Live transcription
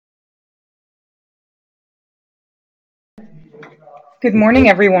Good morning,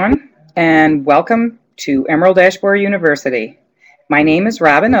 everyone, and welcome to Emerald Ash Borer University. My name is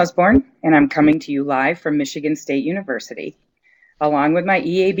Robin Osborne, and I'm coming to you live from Michigan State University. Along with my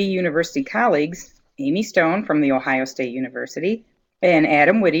EAB University colleagues, Amy Stone from The Ohio State University and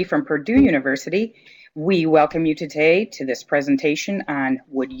Adam Whitty from Purdue University, we welcome you today to this presentation on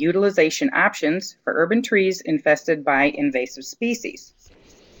wood utilization options for urban trees infested by invasive species.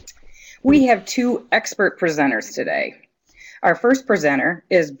 We have two expert presenters today. Our first presenter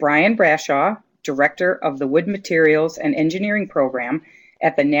is Brian Brashaw, Director of the Wood Materials and Engineering Program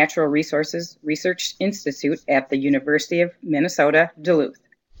at the Natural Resources Research Institute at the University of Minnesota, Duluth.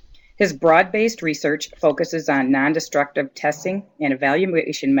 His broad-based research focuses on non-destructive testing and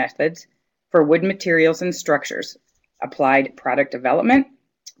evaluation methods for wood materials and structures, applied product development,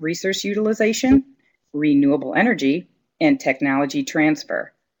 resource utilization, renewable energy, and technology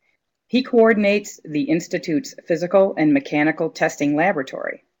transfer. He coordinates the Institute's physical and mechanical testing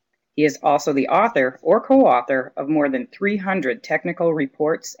laboratory. He is also the author or co-author of more than 300 technical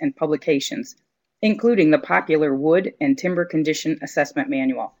reports and publications, including the popular Wood and Timber Condition Assessment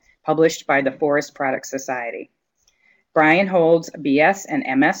Manual, published by the Forest Products Society. Brian holds BS and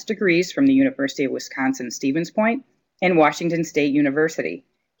MS degrees from the University of Wisconsin-Stevens Point and Washington State University.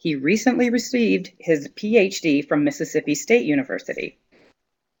 He recently received his PhD from Mississippi State University.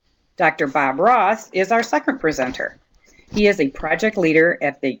 Dr. Bob Ross is our second presenter. He is a project leader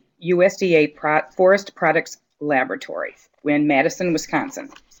at the USDA Forest Products Laboratory in Madison, Wisconsin,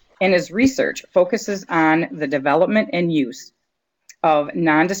 and his research focuses on the development and use of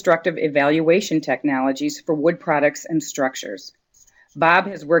non-destructive evaluation technologies for wood products and structures. Bob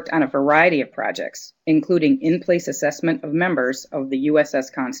has worked on a variety of projects, including in-place assessment of members of the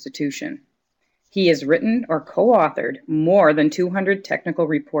USS Constitution. He has written or co-authored more than 200 technical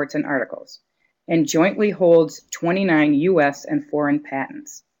reports and articles, and jointly holds 29 U.S. and foreign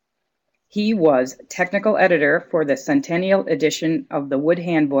patents. He was technical editor for the centennial edition of the Wood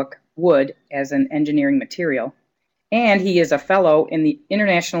Handbook, Wood as an Engineering Material, and he is a fellow in the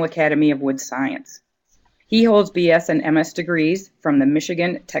International Academy of Wood Science. He holds BS and MS degrees from the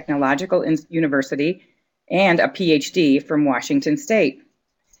Michigan Technological University and a PhD from Washington State.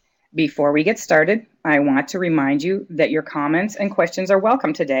 Before we get started, I want to remind you that your comments and questions are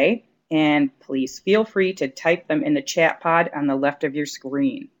welcome today, and please feel free to type them in the chat pod on the left of your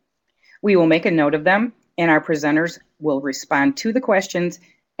screen. We will make a note of them, and our presenters will respond to the questions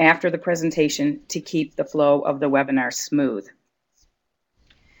after the presentation to keep the flow of the webinar smooth.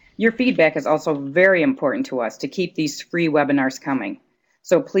 Your feedback is also very important to us to keep these free webinars coming.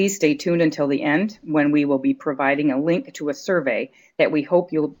 So please stay tuned until the end when we will be providing a link to a survey that we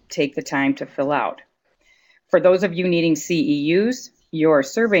hope you'll take the time to fill out. For those of you needing CEUs, your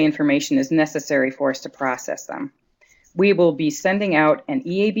survey information is necessary for us to process them. We will be sending out an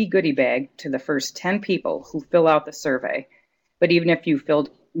EAB goodie bag to the first 10 people who fill out the survey. But even if you've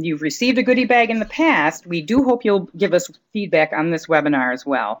received a goodie bag in the past, we do hope you'll give us feedback on this webinar as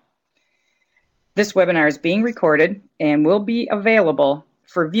well. This webinar is being recorded and will be available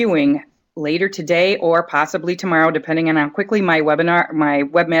for viewing later today or possibly tomorrow, depending on how quickly my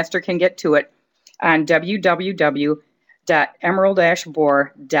webmaster can get to it, on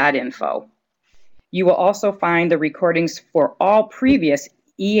www.emerald-borer.info. You will also find the recordings for all previous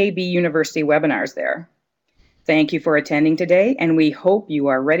EAB University webinars there. Thank you for attending today, and we hope you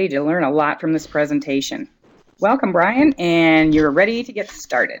are ready to learn a lot from this presentation. Welcome, Brian, and you're ready to get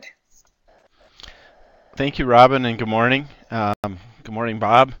started. Thank you, Robin, and good morning. Good morning,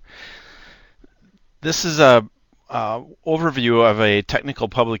 Bob. This is a overview of a technical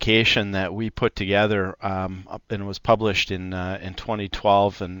publication that we put together and was published in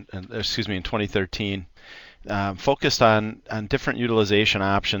 2012 and in 2013, focused on different utilization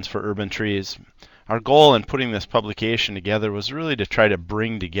options for urban trees. Our goal in putting this publication together was really to try to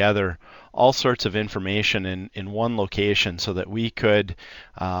bring together all sorts of information in one location so that we could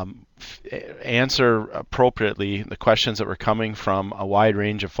answer appropriately the questions that were coming from a wide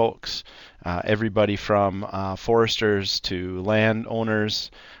range of folks, everybody from foresters to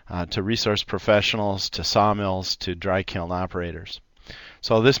landowners to resource professionals to sawmills to dry kiln operators.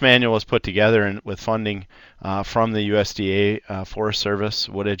 So this manual was put together with funding from the USDA Forest Service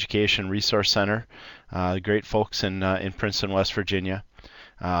Wood Education Resource Center, great folks in Princeton, West Virginia.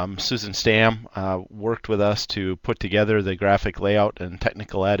 Susan Stam worked with us to put together the graphic layout and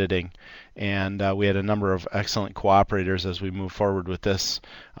technical editing, and we had a number of excellent cooperators as we move forward with this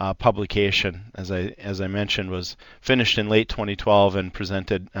publication. As I mentioned, was finished in late 2012 and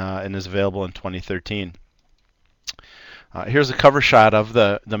presented and is available in 2013. Here's a cover shot of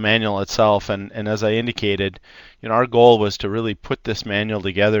the manual itself, and as I indicated, our goal was to really put this manual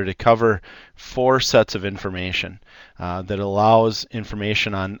together to cover 4 sets of information that allows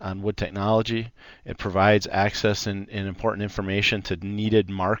information on wood technology. It provides access and important information to needed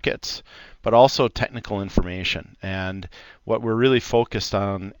markets, but also technical information. And what we're really focused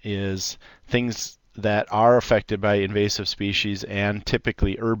on is things that are affected by invasive species and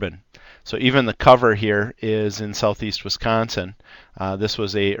typically urban. So even the cover here is in southeast Wisconsin. This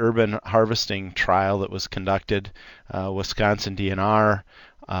was a urban harvesting trial that was conducted. Wisconsin DNR,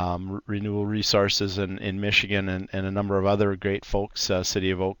 Renewable Resources in Michigan, and a number of other great folks,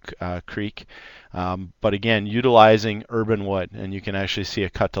 City of Oak Creek. But again, utilizing urban wood, and you can actually see a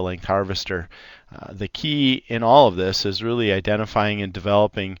cut-to-length harvester. The key in all of this is really identifying and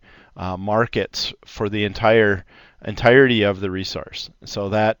developing markets for the entirety of the resource. So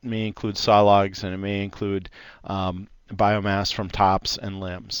that may include saw logs, and it may include biomass from tops and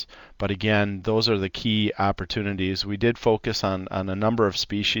limbs. But again, those are the key opportunities. We did focus on a number of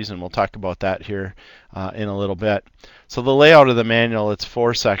species, and we'll talk about that here in a little bit. So the layout of the manual, it's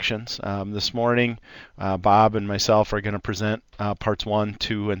 4 sections. This morning, Bob and myself are going to present parts 1,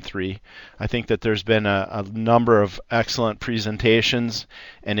 2, and 3. I think that there's been a number of excellent presentations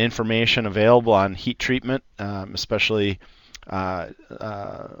and information available on heat treatment, especially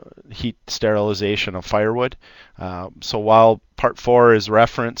heat sterilization of firewood. So while part 4 is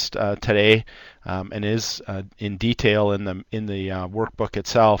referenced today and is in detail in the workbook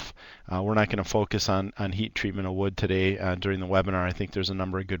itself, we're not going to focus on heat treatment of wood today during the webinar. I think there's a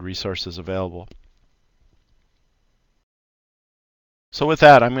number of good resources available. So with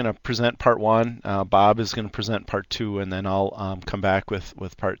that, I'm going to present part 1. Bob is going to present part 2, and then I'll come back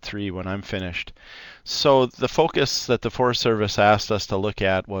with part 3 when I'm finished. So the focus that the Forest Service asked us to look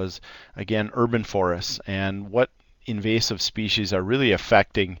at was, again, urban forests and what invasive species are really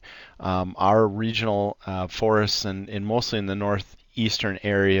affecting our regional forests and mostly in the northeastern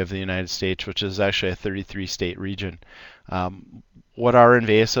area of the United States, which is actually a 33-state region. What are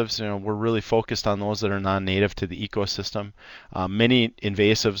invasives? We're really focused on those that are non-native to the ecosystem. Many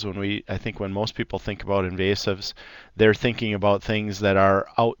invasives, I think when most people think about invasives, they're thinking about things that are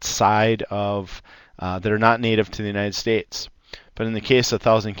outside of, that are not native to the United States. But in the case of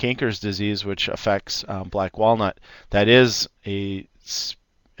thousand cankers disease, which affects black walnut, that is a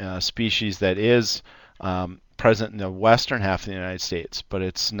species that is present in the western half of the United States, but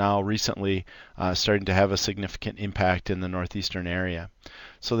it's now recently starting to have a significant impact in the northeastern area.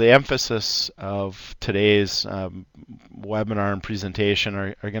 So the emphasis of today's webinar and presentation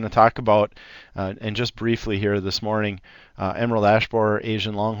are going to talk about, and just briefly here this morning, emerald ash borer,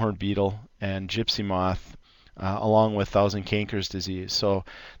 Asian longhorn beetle, and gypsy moth, along with thousand cankers disease. So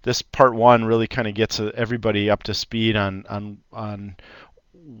this part 1 really kind of gets everybody up to speed on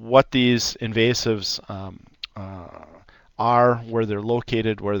what these invasives are, where they're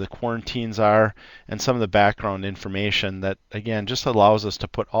located, where the quarantines are, and some of the background information that, again, just allows us to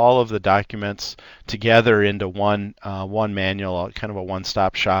put all of the documents together into one manual, kind of a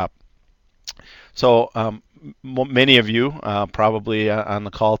one-stop shop. So many of you probably on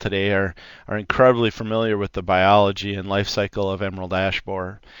the call today are incredibly familiar with the biology and life cycle of emerald ash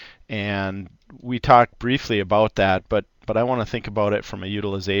borer, and we talked briefly about that, but I want to think about it from a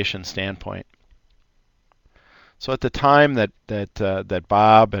utilization standpoint. So at the time that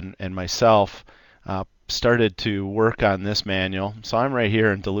Bob and myself started to work on this manual, so I'm right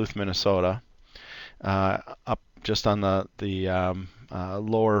here in Duluth, Minnesota, up just on the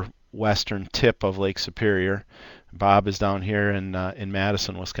lower western tip of Lake Superior. Bob is down here in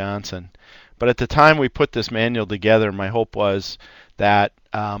Madison, Wisconsin. But at the time we put this manual together, my hope was that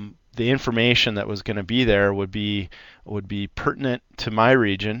the information that was going to be there would be pertinent to my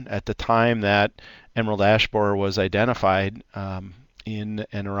region at the time that emerald ash borer was identified in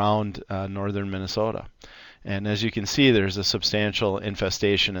and around northern Minnesota. And as you can see, there's a substantial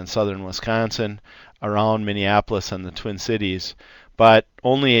infestation in southern Wisconsin, around Minneapolis and the Twin Cities. But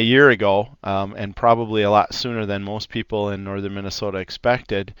only a year ago, and probably a lot sooner than most people in northern Minnesota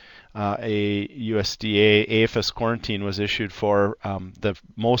expected, a USDA APHIS quarantine was issued for the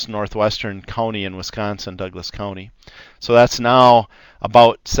most northwestern county in Wisconsin, Douglas County. So that's now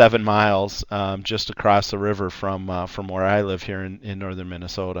about 7 miles just across the river from where I live here in northern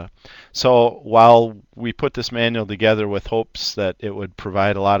Minnesota. So while we put this manual together with hopes that it would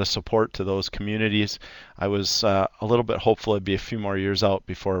provide a lot of support to those communities, I was a little bit hopeful it'd be a few more years out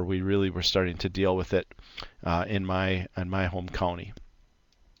before we really were starting to deal with it in my home county.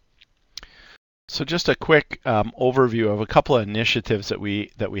 So just a quick overview of a couple of initiatives that we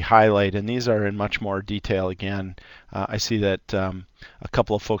highlight, and these are in much more detail. Again, I see that a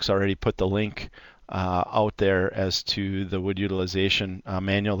couple of folks already put the link out there as to the wood utilization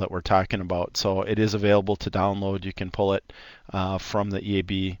manual that we're talking about. So it is available to download. You can pull it from the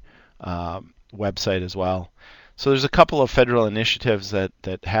EAB website as well. So there's a couple of federal initiatives that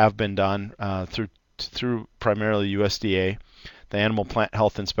have been done through primarily USDA. The Animal Plant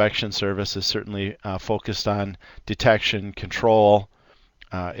Health Inspection Service is certainly focused on detection, control,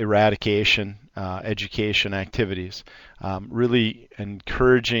 eradication, education activities. Really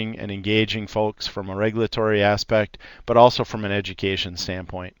encouraging and engaging folks from a regulatory aspect, but also from an education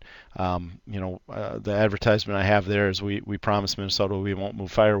standpoint. The advertisement I have there is we promise Minnesota we won't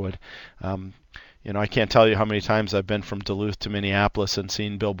move firewood. I can't tell you how many times I've been from Duluth to Minneapolis and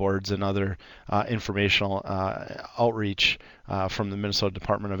seen billboards and other informational outreach from the Minnesota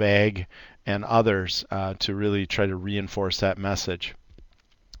Department of Ag and others to really try to reinforce that message.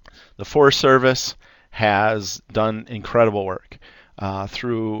 The Forest Service has done incredible work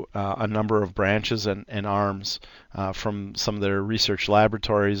through a number of branches and arms from some of their research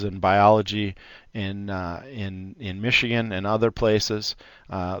laboratories in biology in Michigan and other places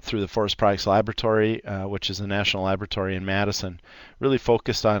through the Forest Products Laboratory, which is the national laboratory in Madison, really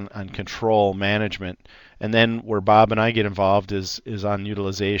focused on control management. And then where Bob and I get involved is on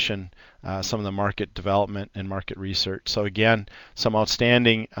utilization, some of the market development and market research. So again, some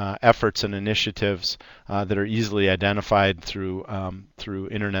outstanding efforts and initiatives that are easily identified through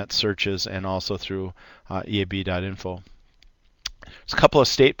internet searches and also through eab.info. There's a couple of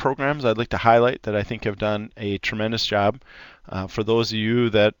state programs I'd like to highlight that I think have done a tremendous job. For those of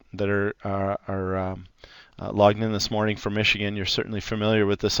you that are logged in this morning from Michigan, you're certainly familiar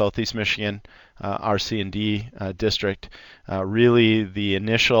with the Southeast Michigan RC&D district. Really the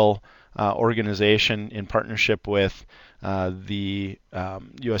initial organization in partnership with the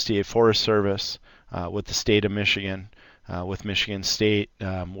USDA Forest Service, with the state of Michigan, with Michigan State,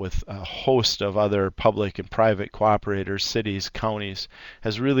 with a host of other public and private cooperators, cities, counties,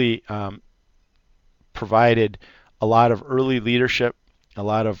 has really provided a lot of early leadership, a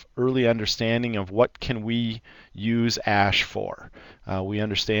lot of early understanding of what can we use ash for. We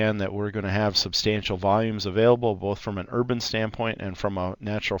understand that we're going to have substantial volumes available both from an urban standpoint and from a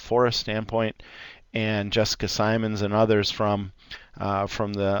natural forest standpoint. And Jessica Simons and others from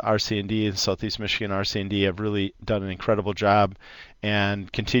the RC&D, the Southeast Michigan RC&D, have really done an incredible job and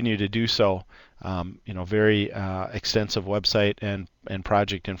continue to do so. Very extensive website and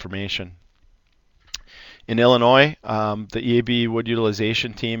project information. In Illinois, the EAB wood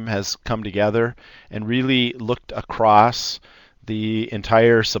utilization team has come together and really looked across the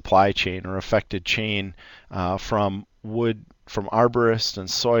entire supply chain or affected chain from arborists and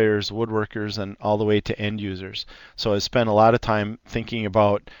sawyers, woodworkers, and all the way to end users. So I spent a lot of time thinking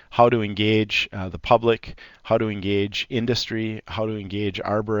about how to engage the public, how to engage industry, how to engage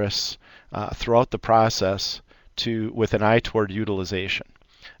arborists throughout the process with an eye toward utilization.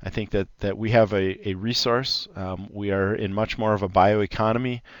 I think that we have a resource. We are in much more of a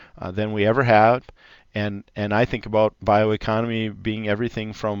bioeconomy than we ever have. And I think about bioeconomy being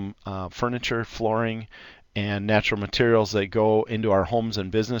everything from furniture, flooring, and natural materials that go into our homes and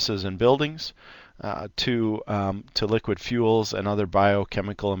businesses and buildings to liquid fuels and other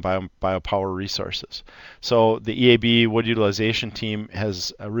biochemical and biopower resources. So the EAB wood utilization team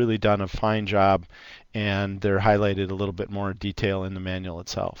has really done a fine job, and they're highlighted a little bit more in detail in the manual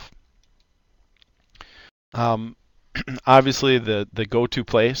itself. Obviously, the go-to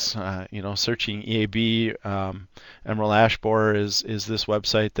place, searching EAB, Emerald Ash Borer is this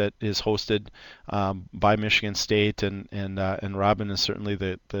website that is hosted by Michigan State, and Robin is certainly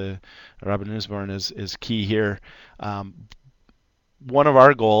the Robin Nussbaum is key here. One of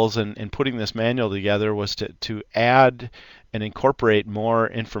our goals in putting this manual together was to add and incorporate more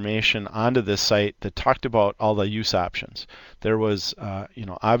information onto this site that talked about all the use options. There was,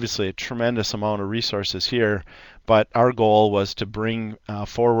 obviously a tremendous amount of resources here, but our goal was to bring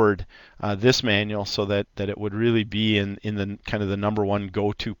forward this manual so that it would really be in the kind of the number one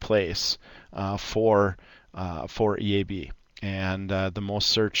go-to place for EAB. And the most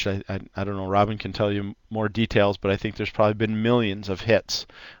searched, I don't know, Robin can tell you more details, but I think there's probably been millions of hits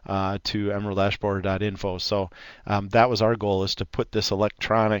to emeraldashborer.info. So that was our goal, is to put this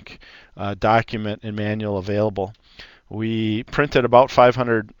electronic document and manual available. We printed about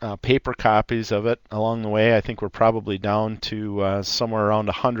 500 paper copies of it along the way. I think we're probably down to somewhere around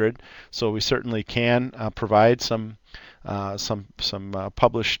 100. So we certainly can provide some some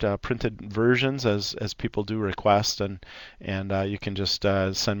published printed versions as people do request, and you can just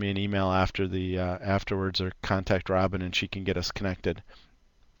send me an email afterwards, or contact Robin and she can get us connected.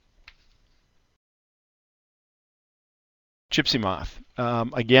 Gypsy moth.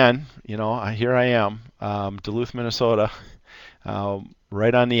 Again, here I am, Duluth, Minnesota,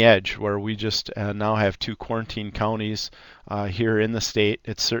 right on the edge where we just now have 2 quarantine counties here in the state.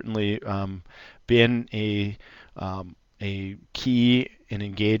 It's certainly been a key and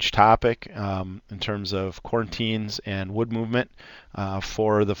engaged topic in terms of quarantines and wood movement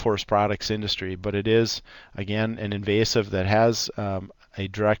for the forest products industry. But it is, again, an invasive that has a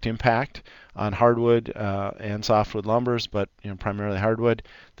direct impact on hardwood and softwood lumbers, but primarily hardwood,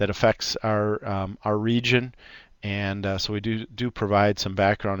 that affects our region. And so we do provide some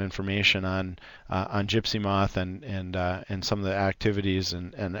background information on gypsy moth and some of the activities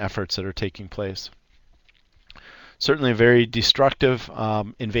and efforts that are taking place. Certainly a very destructive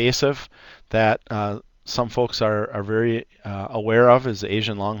invasive that some folks are very aware of is the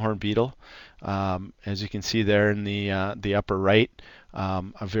Asian longhorn beetle. As you can see there in the upper right,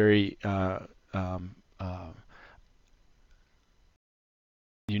 a very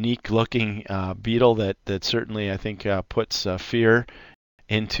unique looking beetle that certainly I think puts fear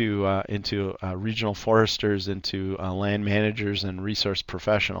into regional foresters, into land managers and resource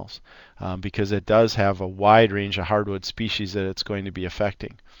professionals, because it does have a wide range of hardwood species that it's going to be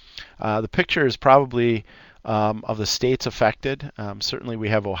affecting. The picture is probably of the states affected. Certainly we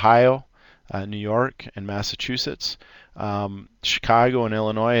have Ohio, New York, and Massachusetts. Chicago and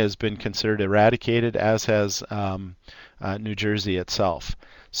Illinois has been considered eradicated, as has New Jersey itself.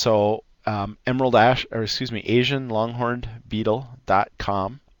 So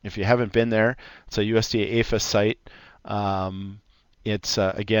AsianLonghornedBeetle.com. If you haven't been there, it's a USDA APHIS site. It's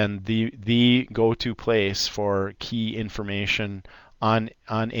again the go-to place for key information on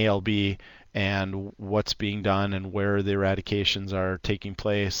ALB and what's being done and where the eradications are taking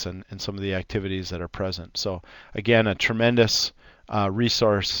place and some of the activities that are present. So again, a tremendous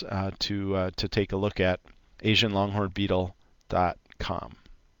resource to take a look at, AsianLonghornedBeetle.com.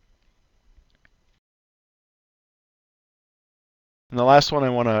 And the last one I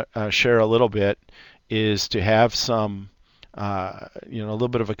want to share a little bit is to have some, a little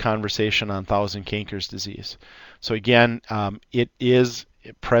bit of a conversation on thousand cankers disease. So again, it is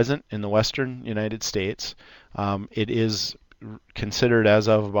present in the western United States. It is considered, as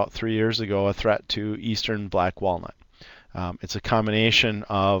of about 3 years ago, a threat to eastern black walnut. It's a combination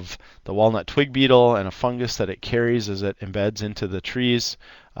of the walnut twig beetle and a fungus that it carries as it embeds into the trees.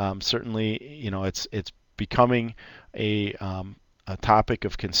 Certainly, it's becoming a topic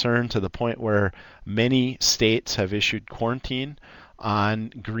of concern to the point where many states have issued quarantine on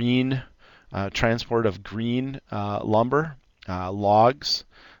green transport of green lumber, logs.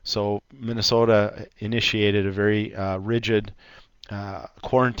 So Minnesota initiated a very rigid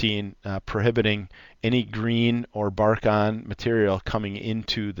quarantine prohibiting any green or bark-on material coming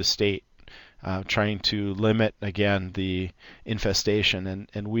into the state, trying to limit, again, the infestation.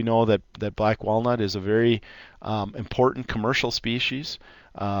 And we know that black walnut is a very important commercial species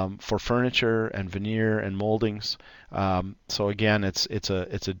for furniture and veneer and moldings. So again, it's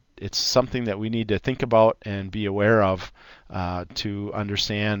something that we need to think about and be aware of to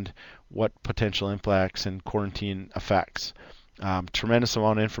understand what potential impacts and quarantine effects. Tremendous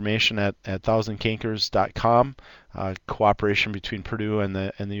amount of information at thousandcankers.com. Cooperation between Purdue and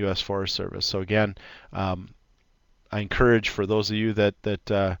the U.S. Forest Service. So again, I encourage, for those of you that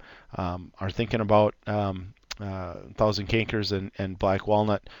are thinking about thousand cankers and black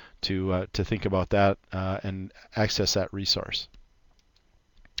walnut to think about that and access that resource.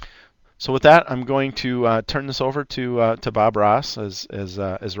 So with that, I'm going to turn this over to Bob Ross. As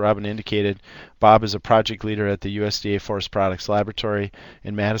Robin indicated, Bob is a project leader at the USDA Forest Products Laboratory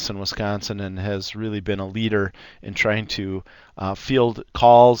in Madison, Wisconsin, and has really been a leader in trying to field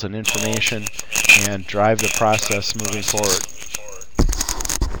calls and information and drive the process moving forward.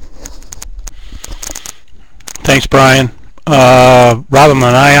 Thanks, Brian. Robin, am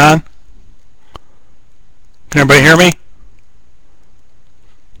I on? Can everybody hear me?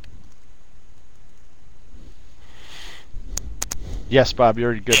 Yes, Bob,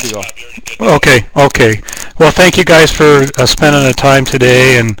 you're good to go. Okay. Well, thank you guys for spending the time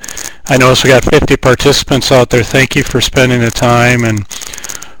today. And I notice we got 50 participants out there. Thank you for spending the time. And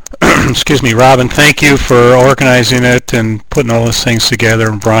excuse me, Robin, thank you for organizing it and putting all those things together.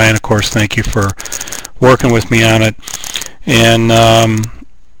 And Brian, of course, thank you for working with me on it and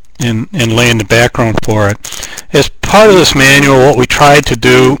laying the background for it. As part of this manual, what we tried to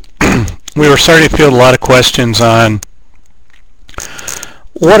do, we were starting to field a lot of questions on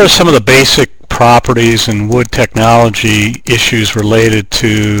what are some of the basic properties and wood technology issues related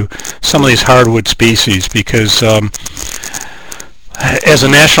to some of these hardwood species? Because as a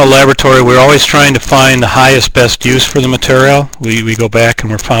national laboratory, we're always trying to find the highest best use for the material. We go back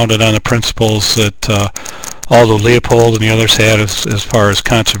and we're founded on the principles that Aldo Leopold and the others had as far as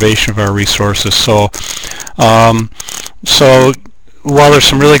conservation of our resources. So while there's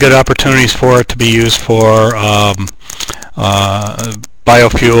some really good opportunities for it to be used for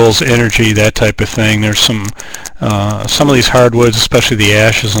biofuels, energy, that type of thing, there's some of these hardwoods, especially the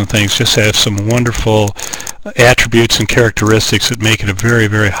ashes and things, just have some wonderful attributes and characteristics that make it a very,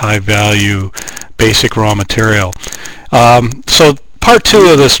 very high value basic raw material. So part 2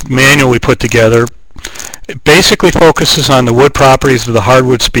 of this manual we put together basically focuses on the wood properties of the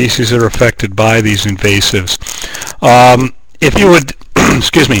hardwood species that are affected by these invasives. If you would,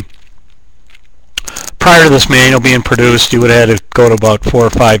 excuse me, prior to this manual being produced, you would have had to go to about 4 or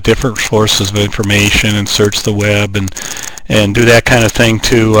 5 different sources of information and search the web and do that kind of thing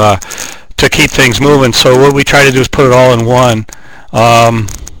to keep things moving. So what we try to do is put it all in one.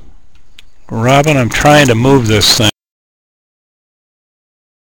 Robin, I'm trying to move this thing.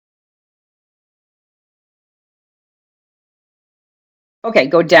 Okay,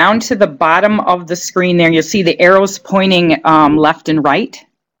 go down to the bottom of the screen there. You'll see the arrows pointing left and right.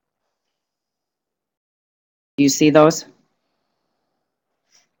 Do you see those?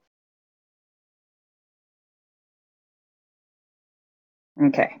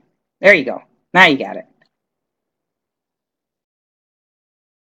 Okay, there you go. Now you got it.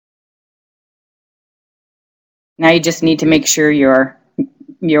 Now you just need to make sure your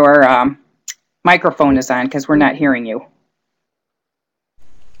microphone is on because we're not hearing you.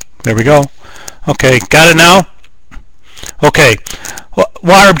 There we go. Okay, got it now? Okay.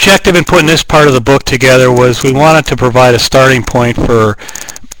 Well, our objective in putting this part of the book together was we wanted to provide a starting point for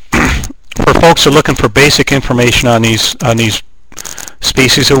folks who are looking for basic information on these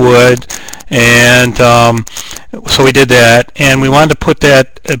species of wood, and so we did that, and we wanted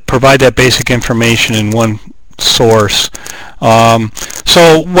to provide that basic information in one source.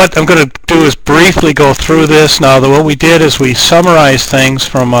 So what I'm going to do is briefly go through this. Now, what we did is we summarized things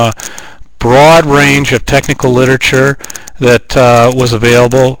from a broad range of technical literature that was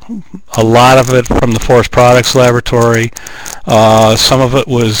available. A lot of it from the Forest Products Laboratory. Some of it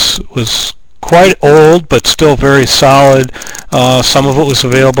was quite old, but still very solid. Some of it was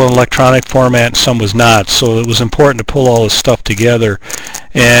available in electronic format, and some was not. So it was important to pull all this stuff together,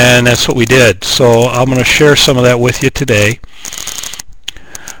 and that's what we did. So I'm going to share some of that with you today.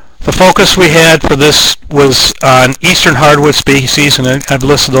 The focus we had for this was on eastern hardwood species, and I've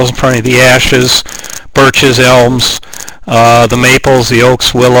listed those in front of you: the ashes, birches, elms, the maples, the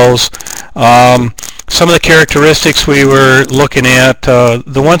oaks, willows. Some of the characteristics we were looking at,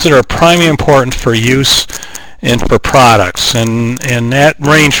 the ones that are primarily important for use and for products, and that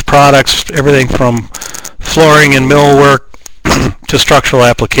ranged products, everything from flooring and millwork to structural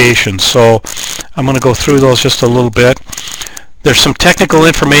applications. So I'm going to go through those just a little bit. There's some technical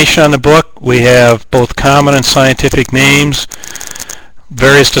information on the book. We have both common and scientific names,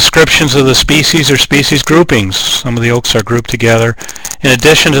 various descriptions of the species or species groupings. Some of the oaks are grouped together. In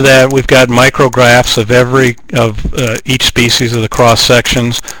addition to that, we've got micrographs of each species of the cross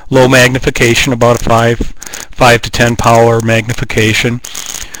sections, low magnification, about a 5 to 10 power magnification.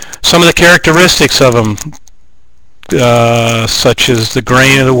 Some of the characteristics of them, such as the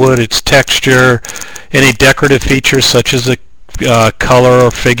grain of the wood, its texture, any decorative features such as the color or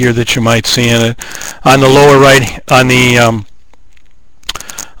figure that you might see in it. On the lower right, on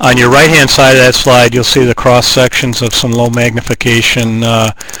your right-hand side of that slide, you'll see the cross sections of some low magnification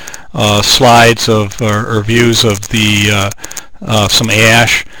slides or views of some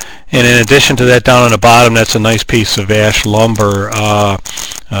ash. And in addition to that, down on the bottom, that's a nice piece of ash lumber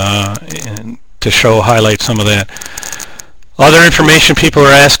to highlight some of that. Other information people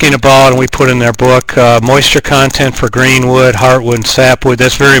are asking about, and we put in their book, moisture content for green wood, heartwood, and sapwood.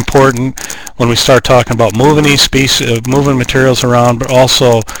 That's very important when we start talking about moving these species, moving materials around, but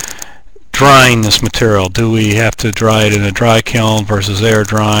also drying this material. Do we have to dry it in a dry kiln versus air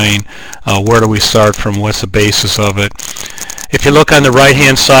drying? Where do we start from? What's the basis of it? If you look on the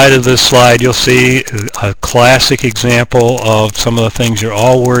right-hand side of this slide, you'll see a classic example of some of the things you're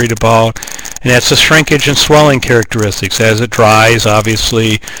all worried about, and that's the shrinkage and swelling characteristics. As it dries,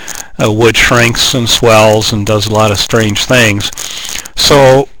 obviously, wood shrinks and swells and does a lot of strange things.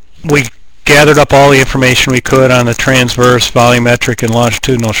 So we gathered up all the information we could on the transverse, volumetric, and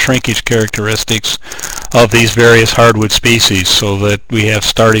longitudinal shrinkage characteristics of these various hardwood species so that we have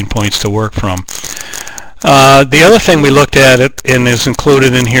starting points to work from. The other thing we looked at and is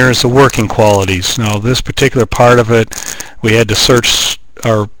included in here is the working qualities. Now, this particular part of it, we had to search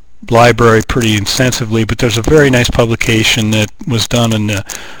our library pretty extensively, but there's a very nice publication that was done in the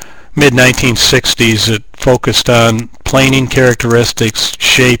mid-1960s that focused on planing characteristics,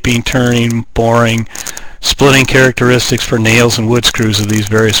 shaping, turning, boring, splitting characteristics for nails and wood screws of these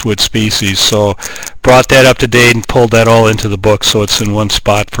various wood species. So brought that up to date and pulled that all into the book so it's in one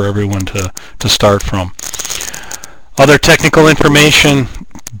spot for everyone to start from. Other technical information,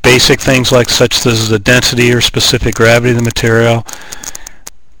 basic things like such as the density or specific gravity of the material,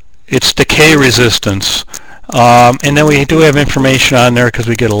 its decay resistance, and then we do have information on there because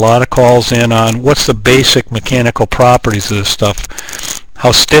we get a lot of calls in on what's the basic mechanical properties of this stuff.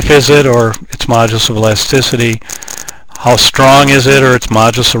 How stiff is it, or its modulus of elasticity? How strong is it, or its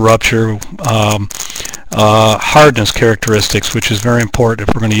modulus of rupture? Hardness characteristics, which is very important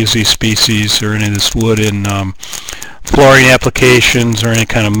if we're going to use these species or any of this wood in flooring applications or any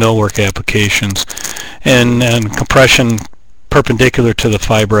kind of millwork applications. And compression perpendicular to the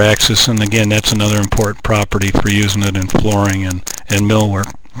fiber axis, and again, that's another important property for using it in flooring and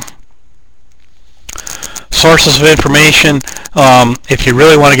millwork. Sources of information, if you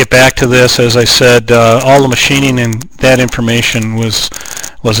really want to get back to this, as I said, all the machining and that information was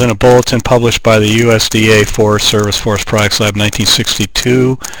in a bulletin published by the USDA Forest Service Forest Products Lab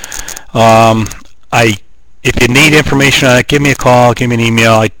 1962. If you need information on it, give me a call, give me an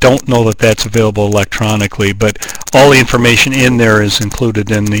email. I don't know that that's available electronically, but all the information in there is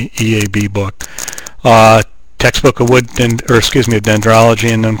included in the EAB book. Textbook of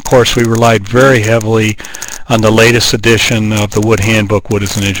dendrology, and then of course we relied very heavily on the latest edition of the Wood Handbook, Wood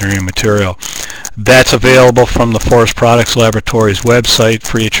as an Engineering Material. That's available from the Forest Products Laboratory's website,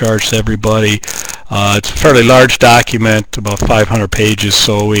 free of charge to everybody. It's a fairly large document, about 500 pages,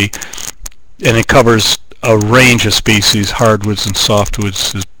 and it covers a range of species, hardwoods and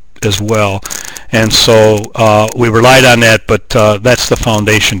softwoods as well. And so we relied on that, but that's the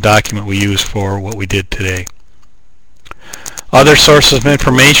foundation document we use for what we did today. Other sources of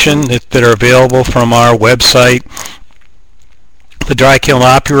information that are available from our website: the Dry Kiln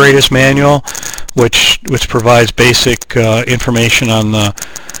Operator's Manual, which provides basic information on the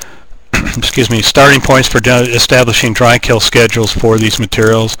starting points for establishing dry kiln schedules for these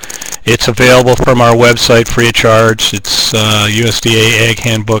materials. It's available from our website free of charge. It's USDA Ag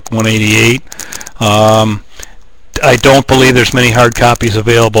Handbook 188. I don't believe there's many hard copies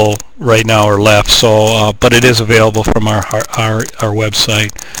available right now or left, so but it is available from our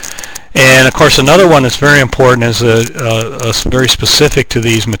website. And of course, another one that's very important is very specific to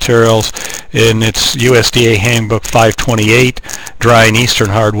these materials, and it's USDA Handbook 528, Dry and Eastern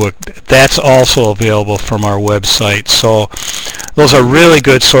Hardwood. That's also available from our website. So those are really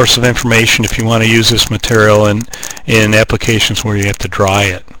good source of information if you want to use this material in applications where you have to dry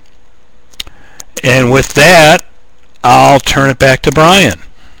it. And with that, I'll turn it back to Brian.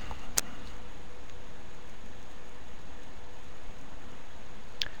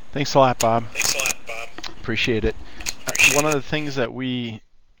 Thanks a lot, Bob. Appreciate it. One of the things that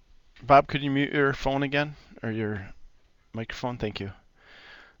Bob, could you mute your phone again, or your microphone? Thank you.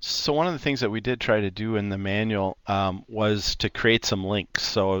 So one of the things that we did try to do in the manual was to create some links.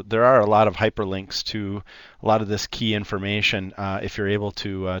 So there are a lot of hyperlinks to a lot of this key information if you're able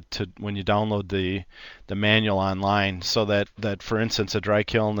to when you download the manual online, so that for instance a dry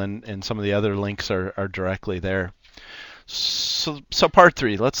kiln and some of the other links are directly there. So part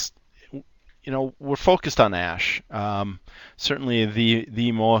 3, we're focused on ash. Certainly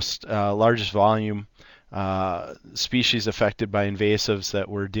the most largest volume species affected by invasives that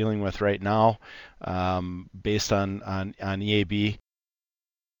we're dealing with right now, based on EAB.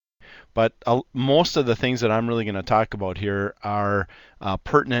 But most of the things that I'm really going to talk about here are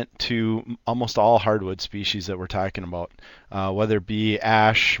pertinent to almost all hardwood species that we're talking about, whether it be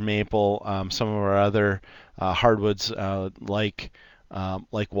ash, maple, some of our other hardwoods like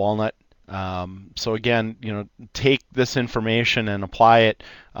walnut. So again, take this information and apply it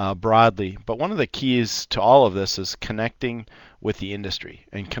broadly. But one of the keys to all of this is connecting with the industry,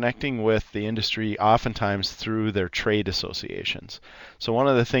 and connecting with the industry oftentimes through their trade associations. So one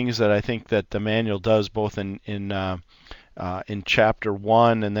of the things that I think that the manual does, both in Chapter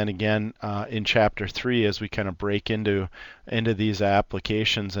 1 and then again in Chapter 3, as we kind of break into these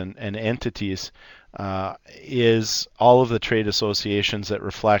applications and entities, is all of the trade associations that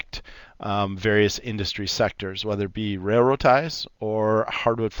reflect various industry sectors, whether it be railroad ties or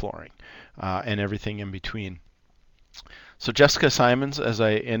hardwood flooring, and everything in between. So Jessica Simons, as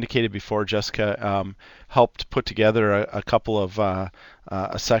I indicated before, Jessica helped put together a couple of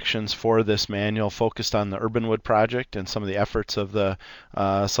sections for this manual focused on the Urbanwood project and some of the efforts of the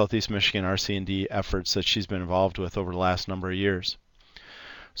Southeast Michigan RC&D efforts that she's been involved with over the last number of years.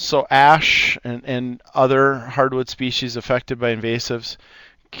 So ash and other hardwood species affected by invasives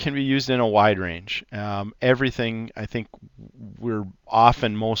can be used in a wide range. Everything, I think, we're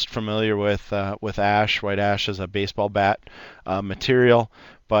often most familiar with ash, white ash as a baseball bat material,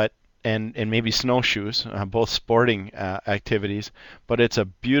 but and maybe snowshoes, both sporting activities. But it's a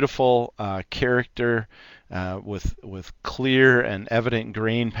beautiful character with clear and evident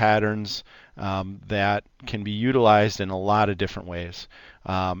grain patterns that can be utilized in a lot of different ways.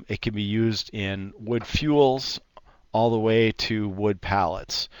 It can be used in wood fuels all the way to wood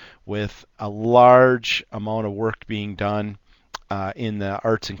pallets, with a large amount of work being done in the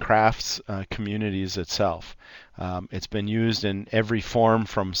arts and crafts communities itself. It's been used in every form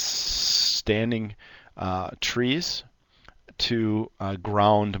from standing trees to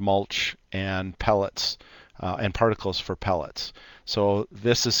ground mulch and pellets and particles for pellets. So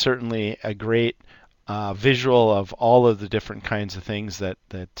this is certainly a great visual of all of the different kinds of things that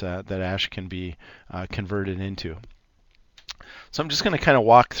ash can be converted into. So I'm just going to kind of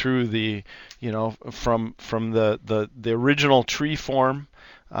walk through the, from the original tree form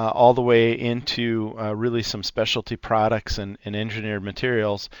all the way into really some specialty products and engineered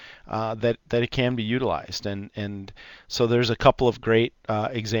materials that it can be utilized. And so there's a couple of great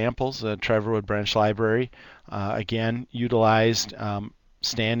examples. Trevor Wood Branch Library, again, utilized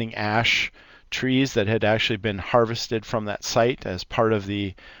standing ash trees that had actually been harvested from that site as part of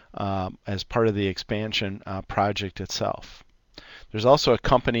the expansion project itself. There's also a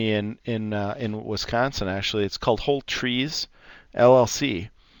company in Wisconsin, actually. It's called Whole Trees LLC,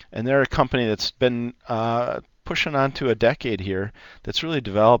 and they're a company that's been pushing on to a decade here that's really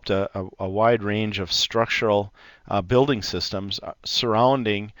developed a wide range of structural building systems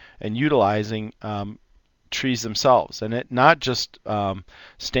surrounding and utilizing trees themselves, and it not just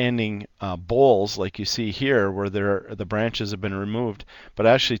standing boles like you see here where the branches have been removed, but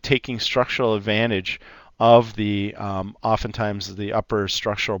actually taking structural advantage of the oftentimes the upper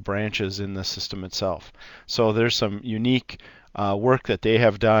structural branches in the system itself. So there's some unique work that they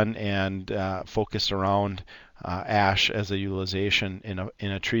have done and focused around ash as a utilization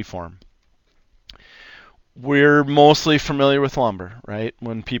in a tree form. We're mostly familiar with lumber, right?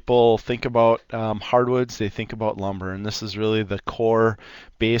 When people think about hardwoods, they think about lumber, and this is really the core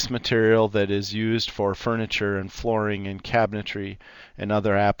base material that is used for furniture and flooring and cabinetry and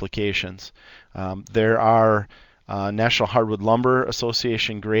other applications. There are National Hardwood Lumber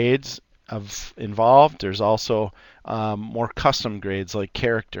Association grades involved. There's also more custom grades like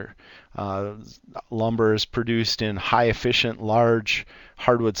character. Lumber is produced in high efficient large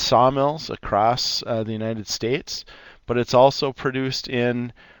hardwood sawmills across the United States, but it's also produced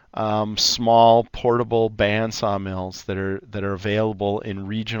in small portable band sawmills that are available in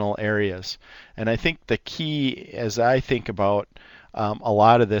regional areas. And I think the key, as I think about a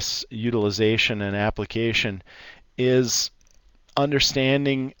lot of this utilization and application, is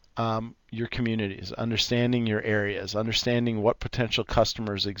understanding your communities, understanding your areas, understanding what potential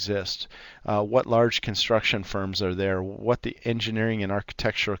customers exist, what large construction firms are there, what the engineering and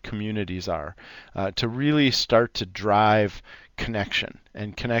architectural communities are, to really start to drive connection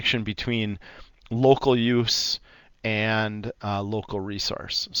between local use and local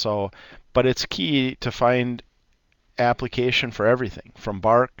resource. So, but it's key to find application for everything from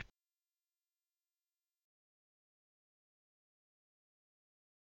bark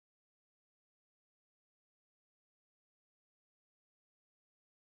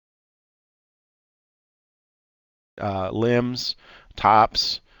limbs,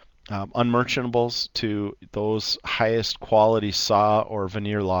 tops, unmerchantable to those highest quality saw or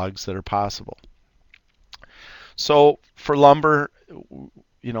veneer logs that are possible. So for lumber,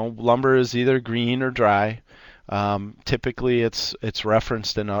 lumber is either green or dry. Typically, it's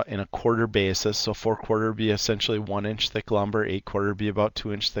referenced in a quarter basis. So 4/4 would be essentially 1-inch thick lumber. 8/4 would be about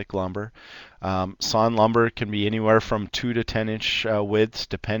 2-inch thick lumber. Sawn lumber can be anywhere from 2 to 10-inch widths,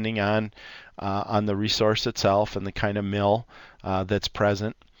 depending on the resource itself and the kind of mill that's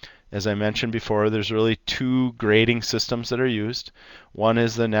present. As I mentioned before, there's really two grading systems that are used. One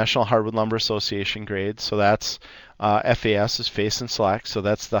is the National Hardwood Lumber Association grade, so that's FAS is Face and Select, so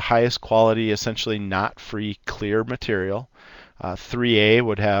that's the highest quality, essentially knot-free clear material. 3A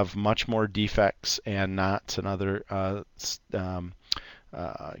would have much more defects and knots and other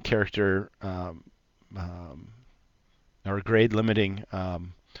character or grade limiting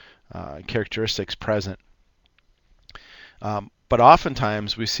characteristics present. But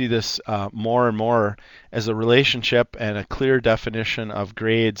oftentimes we see this more and more as a relationship and a clear definition of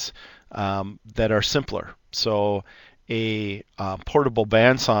grades that are simpler. So a portable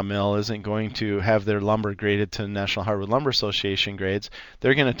bandsaw mill isn't going to have their lumber graded to the National Hardwood Lumber Association grades.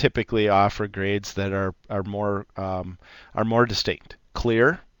 They're going to typically offer grades that are more distinct,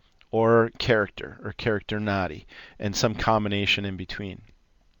 clear, or character naughty, and some combination in between.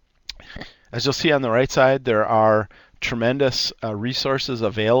 As you'll see on the right side, there are tremendous resources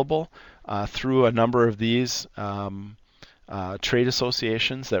available through a number of these trade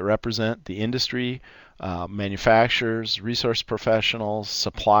associations that represent the industry, manufacturers, resource professionals,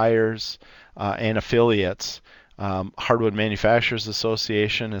 suppliers, and affiliates. Hardwood Manufacturers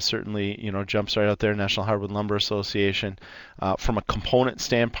Association is certainly, jumps right out there, National Hardwood Lumber Association. From a component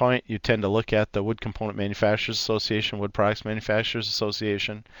standpoint, you tend to look at the Wood Component Manufacturers Association, Wood Products Manufacturers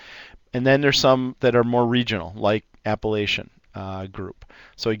Association. And then there's some that are more regional, like Appalachian group.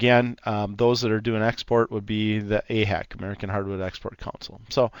 So again, those that are doing export would be the AHEC, American Hardwood Export Council.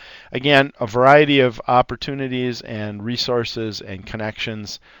 So again, a variety of opportunities and resources and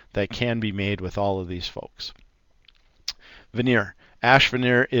connections that can be made with all of these folks. Veneer. Ash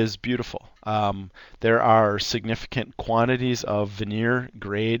veneer is beautiful. There are significant quantities of veneer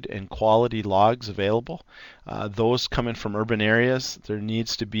grade and quality logs available. Those coming from urban areas, there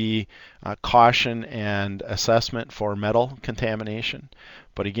needs to be caution and assessment for metal contamination.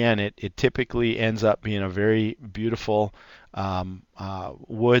 But again, it typically ends up being a very beautiful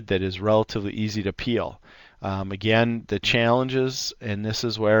wood that is relatively easy to peel. Again, the challenges, and this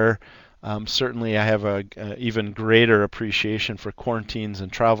is where certainly I have a even greater appreciation for quarantines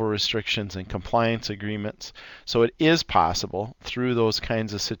and travel restrictions and compliance agreements. So it is possible through those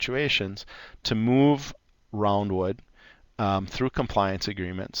kinds of situations to move roundwood through compliance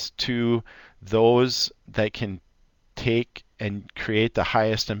agreements to those that can take and create the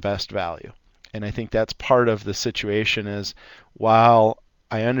highest and best value. And I think that's part of the situation is while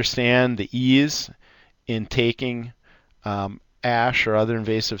I understand the ease in taking ash or other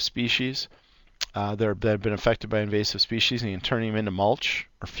invasive species that have been affected by invasive species and turning them into mulch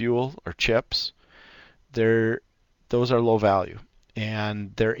or fuel or chips, those are low value.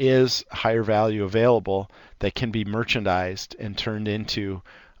 And there is higher value available that can be merchandised and turned into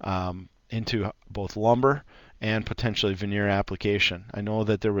both lumber and potentially veneer application. I know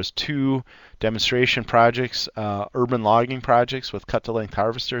that there was 2 demonstration projects, urban logging projects with cut-to-length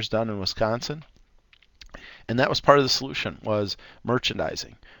harvesters done in Wisconsin. And that was part of the solution, was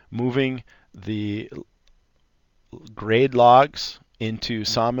merchandising, moving the grade logs into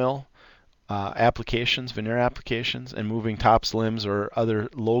sawmill applications, veneer applications, and moving tops, limbs, or other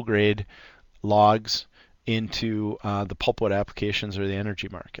low-grade logs into the pulpwood applications or the energy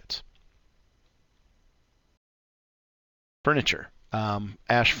markets. Furniture.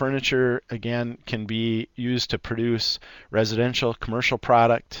 Ash furniture, again, can be used to produce residential, commercial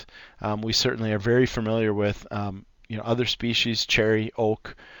product. We certainly are very familiar with other species, cherry,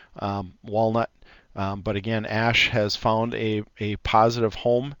 oak, walnut. But again, ash has found a positive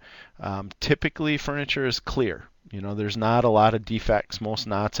home. Typically, furniture is clear. There's not a lot of defects. Most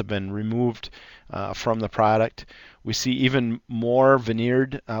knots have been removed from the product. We see even more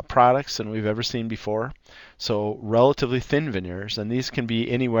veneered products than we've ever seen before. So relatively thin veneers, and these can be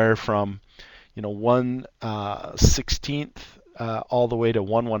anywhere from 1/16th all the way to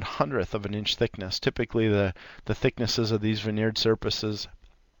 1/100th of an inch thickness. Typically, the thicknesses of these veneered surfaces,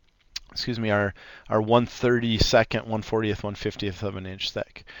 are 1/32nd, 1/40th, 1/50th of an inch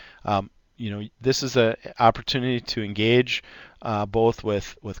thick. This is an opportunity to engage both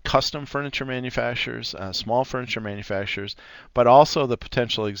with custom furniture manufacturers, small furniture manufacturers, but also the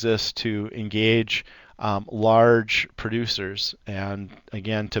potential exists to engage large producers, and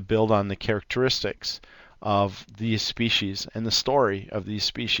again to build on the characteristics of these species and the story of these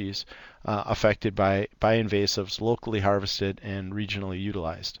species affected by invasives, locally harvested and regionally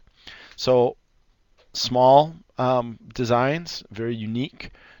utilized. So small designs, very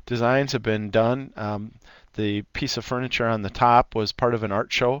unique designs have been done. The piece of furniture on the top was part of an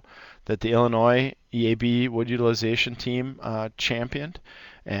art show that the Illinois EAB wood utilization team championed.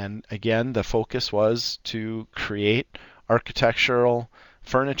 And again, the focus was to create architectural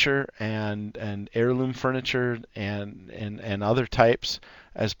furniture and heirloom furniture and other types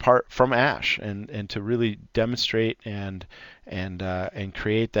as part from ash, and to really demonstrate and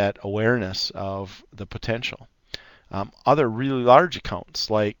create that awareness of the potential. Other really large accounts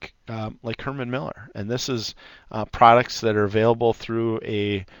like Herman Miller, and this is products that are available through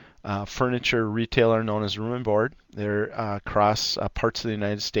a furniture retailer known as Room and Board. They're across parts of the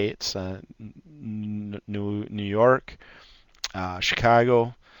United States, New York,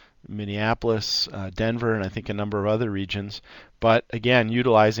 Chicago, Minneapolis, Denver, and I think a number of other regions. But again,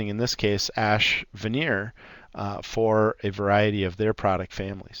 utilizing in this case ash veneer for a variety of their product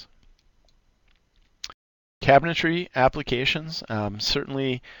families. Cabinetry applications,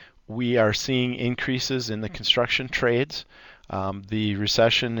 certainly we are seeing increases in the construction trades. The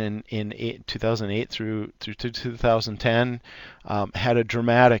recession in 2008 through 2010 had a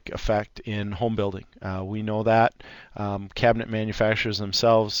dramatic effect in home building. We know that cabinet manufacturers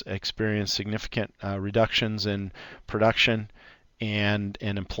themselves experienced significant reductions in production and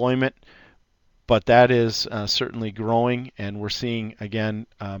employment, but that is certainly growing, and we're seeing again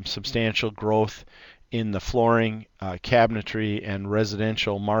substantial growth in the flooring, cabinetry, and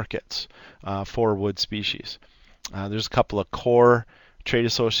residential markets for wood species. There's a couple of core trade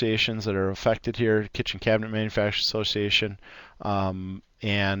associations that are affected here, Kitchen Cabinet Manufacturers Association,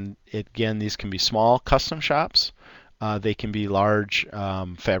 and again, these can be small custom shops. They can be large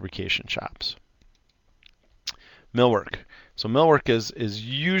fabrication shops. Millwork. So millwork is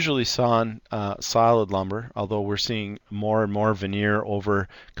usually sawn solid lumber, although we're seeing more and more veneer over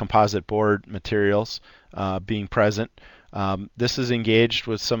composite board materials being present. This is engaged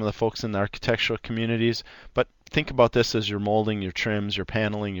with some of the folks in the architectural communities, but think about this as your molding, your trims, your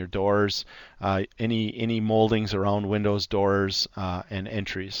paneling, your doors, any moldings around windows, doors, and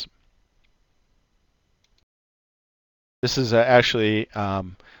entries. This is actually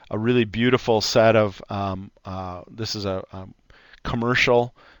a really beautiful set of, this is a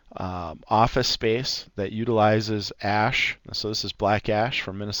commercial office space that utilizes ash. So this is black ash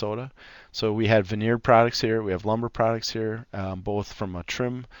from Minnesota. So we had veneered products here, we have lumber products here, both from a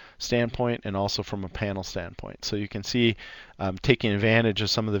trim standpoint and also from a panel standpoint. So you can see taking advantage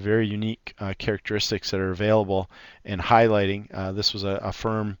of some of the very unique characteristics that are available and highlighting. This was a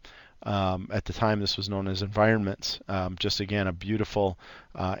firm, at the time this was known as Environments. Just again, a beautiful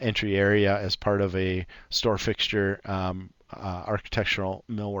entry area as part of a store fixture architectural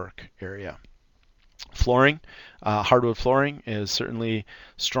millwork area. Flooring, hardwood flooring is certainly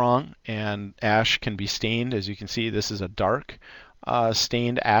strong, and ash can be stained. As you can see, this is a dark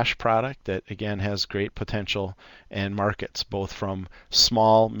stained ash product that again has great potential and markets both from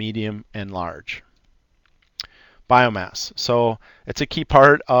small, medium, and large. Biomass. So it's a key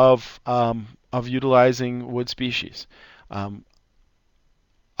part of utilizing wood species. I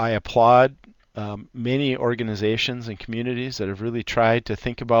applaud many organizations and communities that have really tried to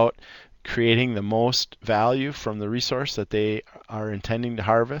think about creating the most value from the resource that they are intending to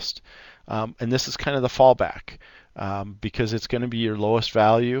harvest. And this is kind of the fallback because it's going to be your lowest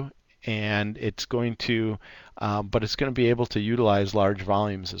value, and it's going to, but it's going to be able to utilize large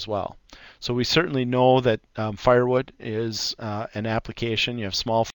volumes as well. So we certainly know that firewood is an application. You have small